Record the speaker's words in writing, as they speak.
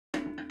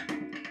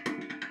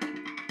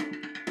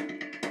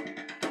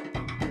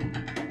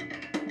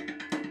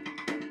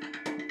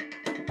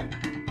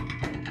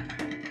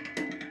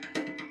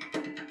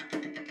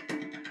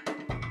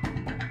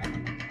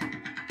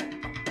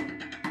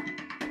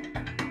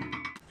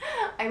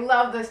I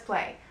love this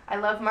play. I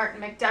love Martin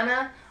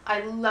McDonagh.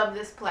 I love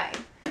this play.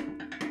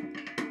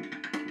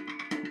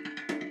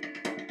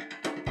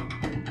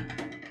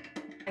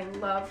 I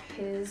love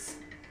his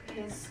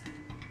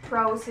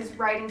prose, his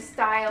writing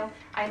style.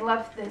 I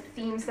love the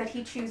themes that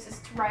he chooses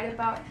to write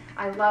about.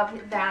 I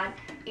love that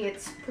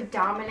it's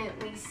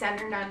predominantly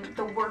centered on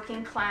the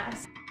working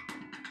class.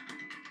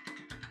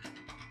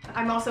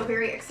 I'm also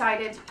very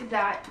excited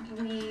that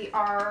we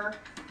are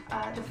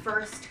the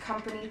first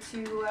company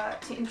to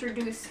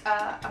introduce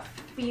a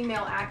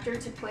female actor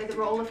to play the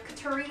role of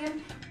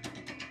Katurian.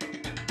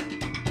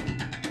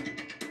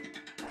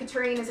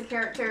 Katurian is a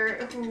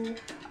character who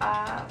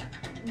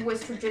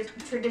was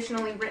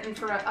traditionally written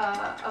for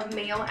a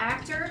male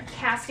actor.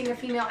 Casting a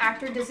female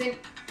actor doesn't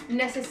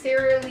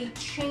necessarily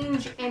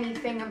change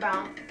anything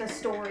about the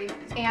story,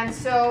 and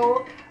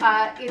so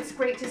it's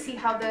great to see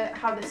how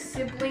the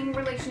sibling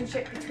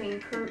relationship between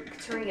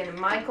Katurian and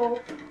Michal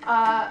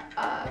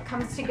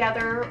comes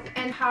together,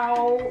 and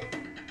how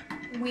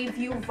we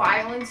view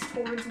violence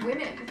towards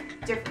women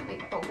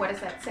differently. But what does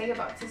that say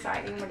about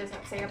society, and what does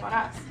that say about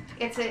us?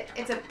 It's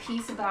a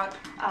piece about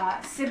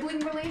sibling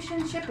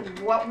relationship and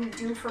what we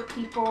do for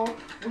people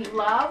we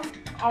love.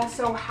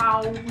 Also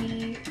how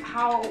we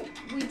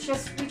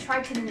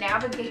try to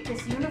navigate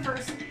this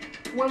universe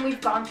when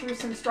we've gone through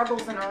some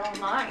struggles in our own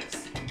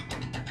lives.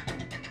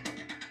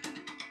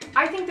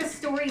 I think this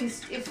story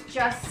is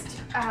just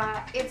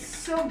it's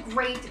so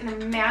great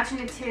and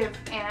imaginative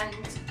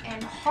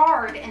and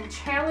hard and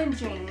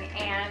challenging,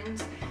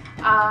 and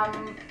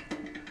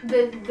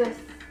the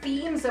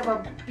themes of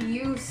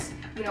abuse,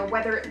 you know,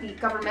 whether it be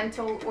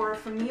governmental or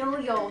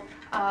familial,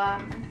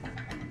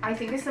 I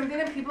think is something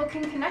that people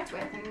can connect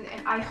with,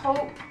 and I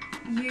hope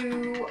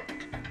you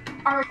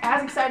are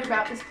as excited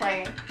about this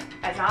play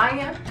as I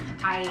am.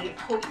 I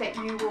hope that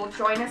you will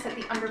join us at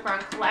the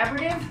Underground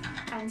Collaborative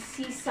and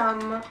see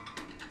some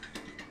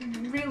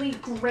really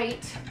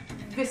great,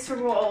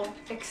 visceral,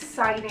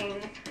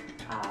 exciting,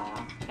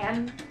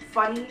 and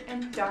funny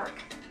and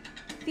dark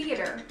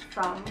theater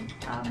from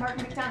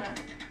Martin McDonagh.